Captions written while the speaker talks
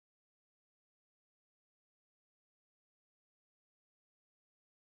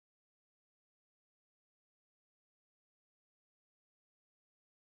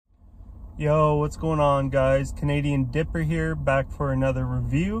Yo, what's going on, guys? Canadian Dipper here, back for another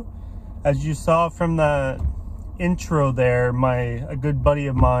review. As you saw from the intro there, a good buddy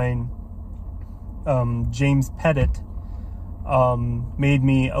of mine, James Pettit, made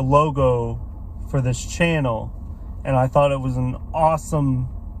me a logo for this channel, and I thought it was an awesome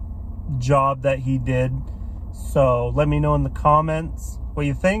job that he did. So let me know in the comments what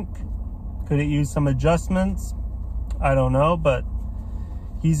you think. Could it use some adjustments? I don't know, but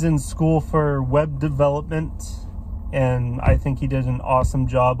he's in school for web development, and I think he did an awesome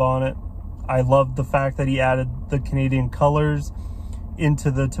job on it. I love the fact that he added the Canadian colors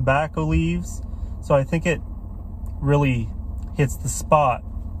into the tobacco leaves, so I think it really hits the spot.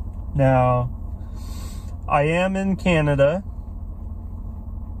 Now, I am in Canada.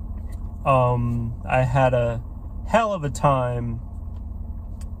 I had a hell of a time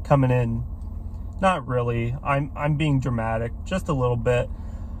coming in. Not really. I'm being dramatic, just a little bit.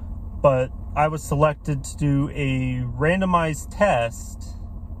 But I was selected to do a randomized test,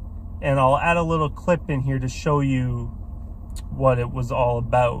 and I'll add a little clip in here to show you what it was all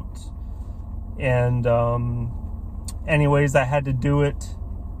about. And anyways, I had to do it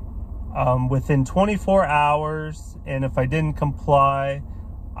within 24 hours, and if I didn't comply,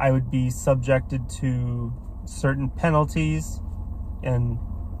 I would be subjected to certain penalties. And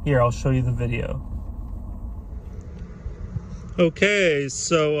here, I'll show you the video. Okay,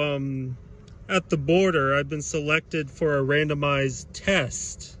 so at the border, I've been selected for a randomized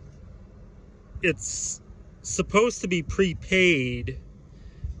test. It's supposed to be prepaid,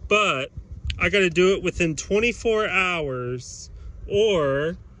 but I got to do it within 24 hours,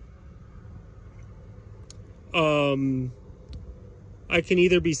 or I can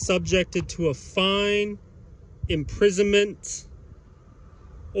either be subjected to a fine, imprisonment,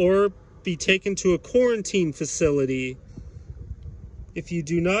 or be taken to a quarantine facility. If you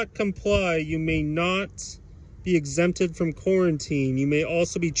do not comply, you may not be exempted from quarantine. You may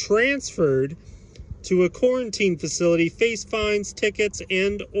also be transferred to a quarantine facility, face fines, tickets,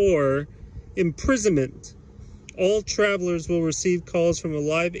 and/or imprisonment. All travelers will receive calls from a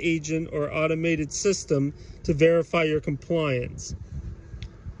live agent or automated system to verify your compliance.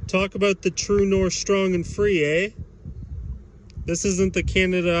 Talk about the true north, strong and free, eh? This isn't the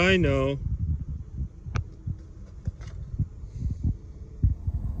Canada I know.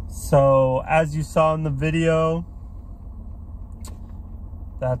 So, as you saw in the video,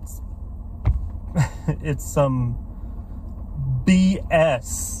 that's it's some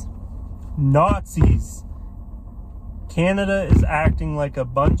BS. Nazis. Canada is acting like a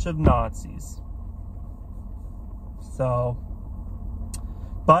bunch of Nazis. So,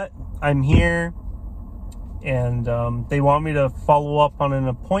 but I'm here, and they want me to follow up on an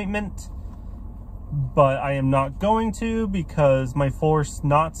appointment, but I am not going to, because my forced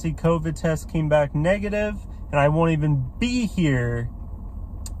Nazi COVID test came back negative, and I won't even be here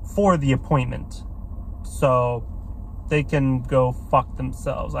for the appointment. So they can go fuck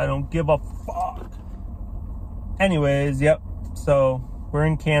themselves. I don't give a fuck. Anyways, yep. So we're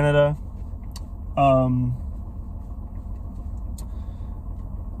in Canada.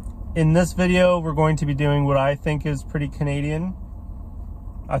 In this video, we're going to be doing what I think is pretty Canadian.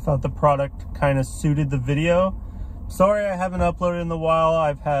 I thought the product kind of suited the video. Sorry I haven't uploaded in a while.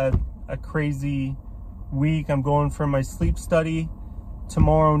 I've had a crazy week. I'm going for my sleep study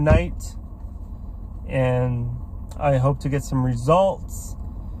tomorrow night, and I hope to get some results.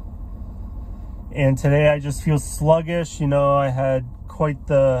 And today I just feel sluggish. You know, I had quite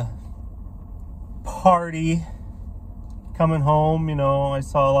the party coming home. You know, I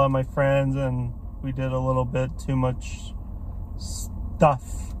saw a lot of my friends, and we did a little bit too much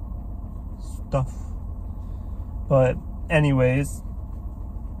stuff. But anyways,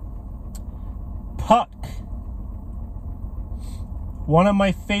 Puck, one of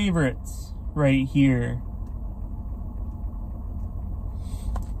my favorites right here.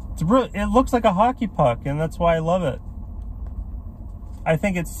 It looks like a hockey puck, and that's why I love it. I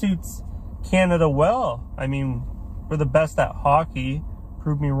think it suits Canada well. I mean, we're the best at hockey.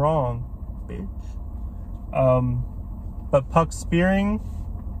 Prove me wrong, bitch. But puck spearing,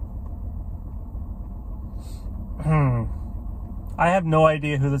 I have no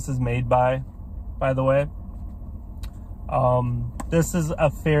idea who this is made by the way. This is a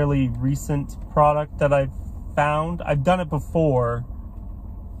fairly recent product that I've found. I've done it before,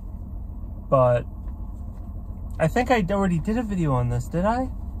 but I think I already did a video on this, did I?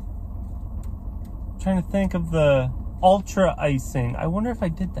 I'm trying to think of the ultra icing. I wonder if I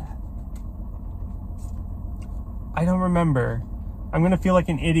did that. I don't remember. I'm gonna feel like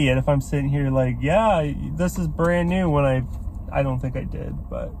an idiot if I'm sitting here like, yeah, this is brand new, when I don't think I did.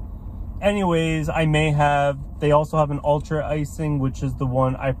 But anyways, they also have an ultra icing, which is the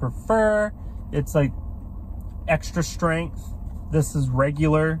one I prefer. It's like extra strength. This is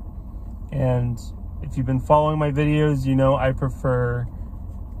regular. And if you've been following my videos, you know I prefer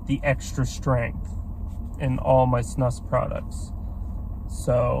the extra strength in all my Snus products.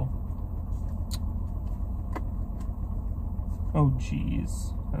 So, oh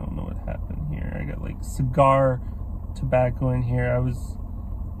geez, I don't know what happened here. I got like cigar tobacco in here.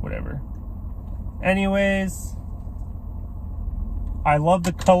 Whatever. Anyways, I love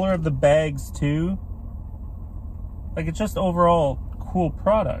the color of the bags too. Like, it's just overall cool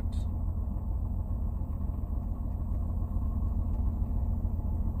product.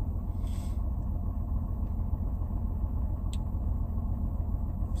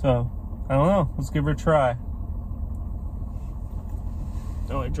 So, I don't know. Let's give her a try.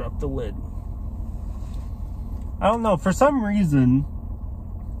 Oh, I dropped the lid. I don't know. For some reason,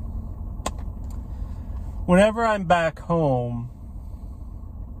 whenever I'm back home,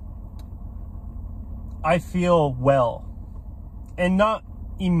 I feel well. And not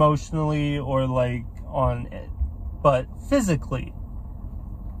emotionally or like on it, but physically.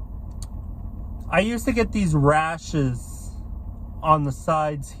 I used to get these rashes on the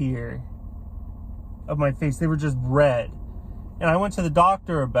sides here of my face. They were just red. And I went to the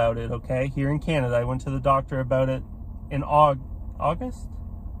doctor about it, okay? Here in Canada, I went to the doctor about it in August?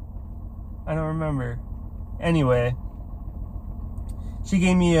 I don't remember. Anyway, she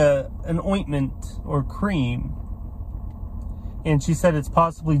gave me an ointment or cream. And she said it's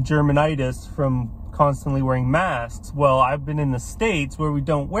possibly Germanitis from constantly wearing masks. Well, I've been in the States where we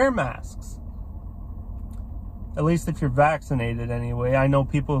don't wear masks. At least if you're vaccinated anyway. I know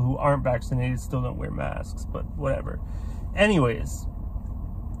people who aren't vaccinated still don't wear masks, but whatever. Anyways,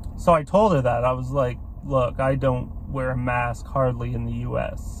 so I told her that. I was like, look, I don't wear a mask hardly in the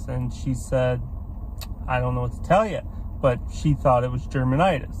US. And she said, I don't know what to tell you. But she thought it was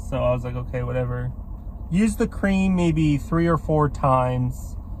Germanitis. So I was like, okay, whatever. Used the cream maybe 3 or 4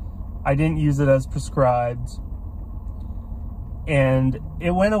 times. I didn't use it as prescribed. And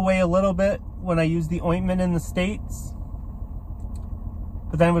it went away a little bit when I used the ointment in the States.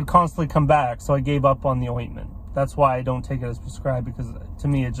 But then it would constantly come back, so I gave up on the ointment. That's why I don't take it as prescribed, because to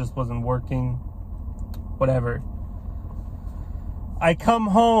me it just wasn't working. Whatever. I come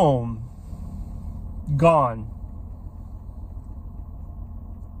home. Gone.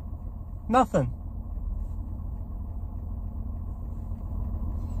 Nothing.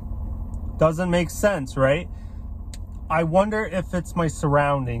 Doesn't make sense, right? I wonder if it's my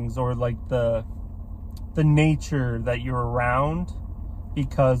surroundings or like the nature that you're around,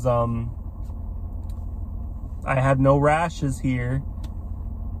 because I have no rashes here.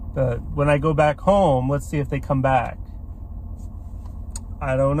 But when I go back home, let's see if they come back.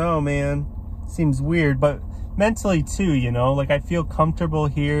 I don't know, man. Seems weird, but mentally too, you know, like I feel comfortable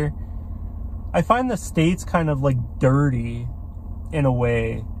here. I find the States kind of like dirty in a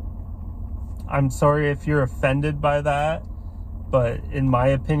way. I'm sorry if you're offended by that, but in my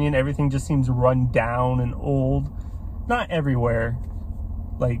opinion, everything just seems run down and old. Not everywhere.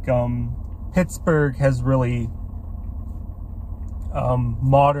 Like, Pittsburgh has really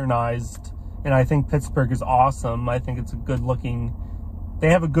modernized, and I think Pittsburgh is awesome. I think it's they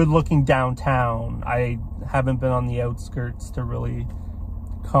have a good looking downtown. I haven't been on the outskirts to really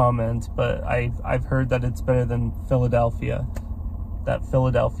comment, but I've heard that it's better than Philadelphia. That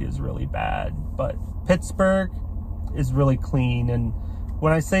Philadelphia is really bad, but Pittsburgh is really clean. And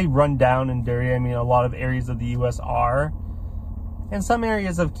when I say run down and dirty, I mean a lot of areas of the US are, and some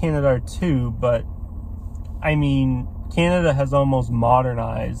areas of Canada are too, but I mean Canada has almost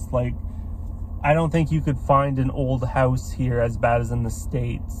modernized. Like, I don't think you could find an old house here as bad as in the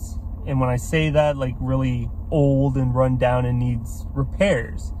States. And when I say that, like really old and run down and needs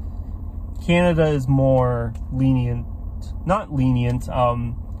repairs, Canada is more lenient. Not lenient,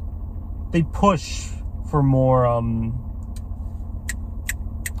 they push for more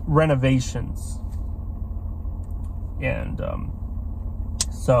renovations. And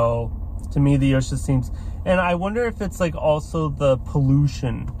so to me the ocean seems, and I wonder if it's like also the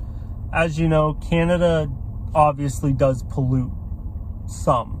pollution. As you know, Canada obviously does pollute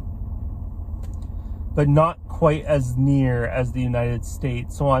some, but not quite as near as the United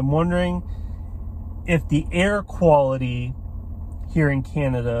States. So I'm wondering if the air quality here in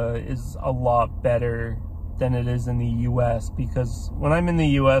Canada is a lot better than it is in the US, because when I'm in the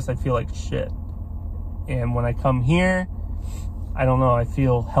US, I feel like shit. And when I come here, I don't know, I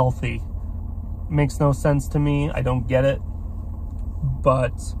feel healthy. It makes no sense to me. I don't get it.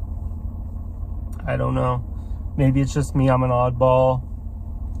 But I don't know. Maybe it's just me. I'm an oddball.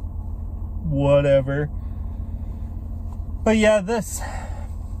 whatever. But yeah,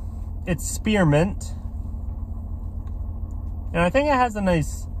 it's spearmint. And I think it has a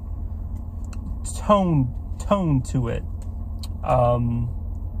nice tone to it.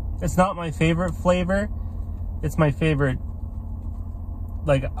 It's not my favorite flavor. It's my favorite,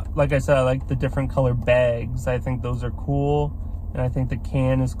 like I said, I like the different color bags. I think those are cool. And I think the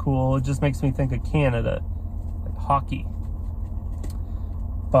can is cool. It just makes me think of Canada, like hockey.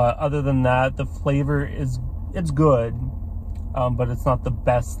 But other than that, the flavor it's good, but it's not the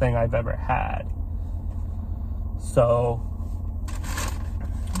best thing I've ever had. So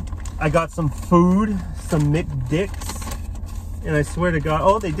I got some food, some McDicks, and I swear to God,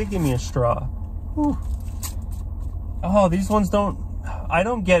 oh, they did give me a straw. Whew. Oh, these ones I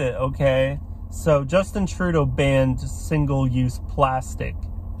don't get it, okay? So Justin Trudeau banned single-use plastic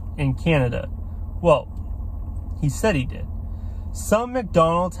in Canada. Well, he said he did. Some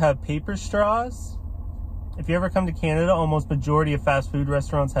McDonald's have paper straws. If you ever come to Canada, almost majority of fast food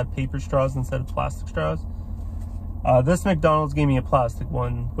restaurants have paper straws instead of plastic straws. This McDonald's gave me a plastic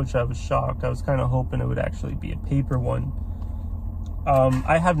one, which I was shocked. I was kind of hoping it would actually be a paper one.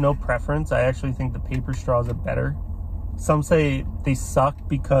 I have no preference. I actually think the paper straws are better. Some say they suck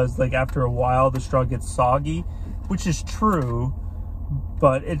because, like, after a while the straw gets soggy, which is true,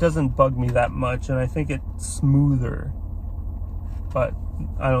 but it doesn't bug me that much, and I think it's smoother. But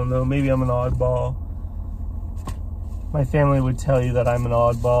I don't know, maybe I'm an oddball. My family would tell you that I'm an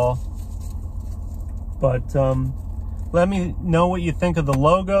oddball. But let me know what you think of the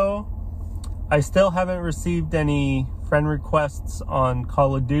logo. I still haven't received any friend requests on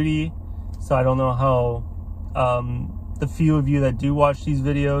Call of Duty, so I don't know how the few of you that do watch these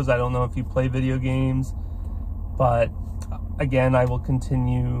videos, I don't know if you play video games, but again, I will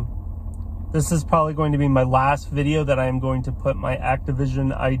continue. This is probably going to be my last video that I am going to put my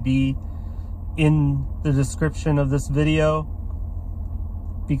Activision ID in the description of this video,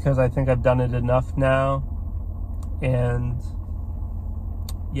 because I think I've done it enough now. And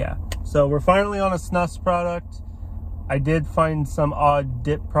yeah, so we're finally on a Snus product. I did find some odd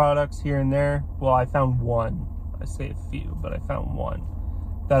dip products here and there. Well, I found one. I say a few, but I found one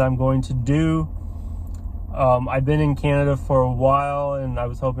that I'm going to do. I've been in Canada for a while, and I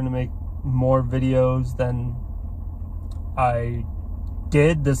was hoping to make more videos than I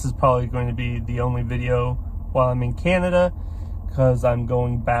did. This is probably going to be the only video while I'm in Canada, because I'm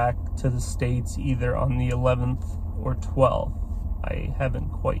going back to the States either on the 11th or 12th. I haven't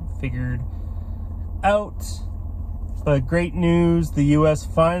quite figured out. But great news, the US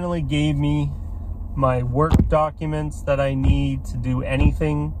finally gave me my work documents that I need to do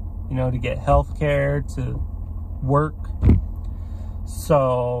anything, you know, to get health care, to work.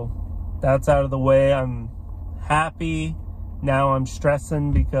 So that's out of the way. I'm happy. Now I'm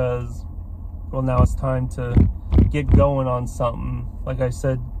stressing because, well, now it's time to get going on something. Like I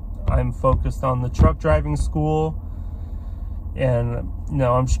said, I'm focused on the truck driving school, and you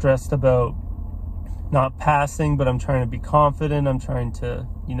know, I'm stressed about not passing, but I'm trying to be confident. I'm trying to,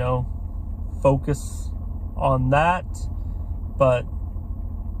 you know, focus on that. But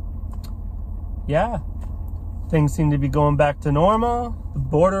yeah, things seem to be going back to normal. The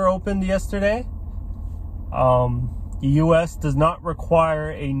border opened yesterday. The US does not require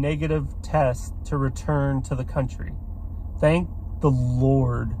a negative test to return to the country. Thank the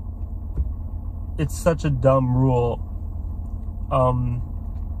Lord. It's such a dumb rule.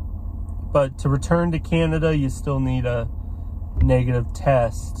 But to return to Canada, you still need a negative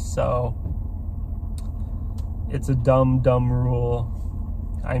test. So it's a dumb rule.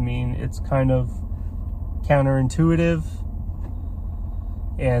 I mean, it's kind of counterintuitive,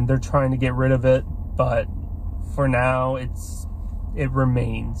 and they're trying to get rid of it, but for now it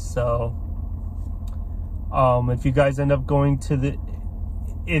remains. So if you guys end up going to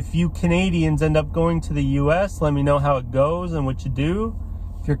if you Canadians end up going to the US, let me know how it goes and what you do.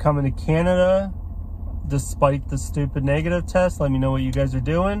 If you're coming to Canada despite the stupid negative test, let me know what you guys are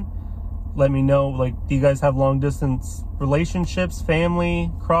doing. Let me know, like, do you guys have long distance relationships,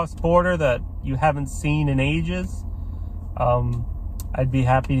 family, cross border that you haven't seen in ages? I'd be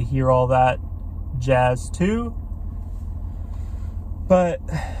happy to hear all that jazz too. But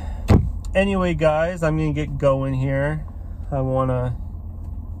anyway, guys, I'm gonna get going here. I wanna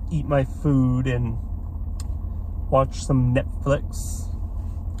eat my food and watch some Netflix.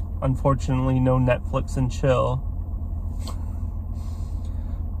 Unfortunately, no Netflix and chill.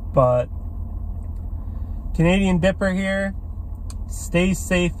 But Canadian Dipper here. Stay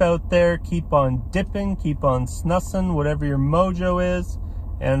safe out there. Keep on dipping. Keep on snussing, whatever your mojo is.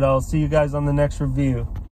 And I'll see you guys on the next review.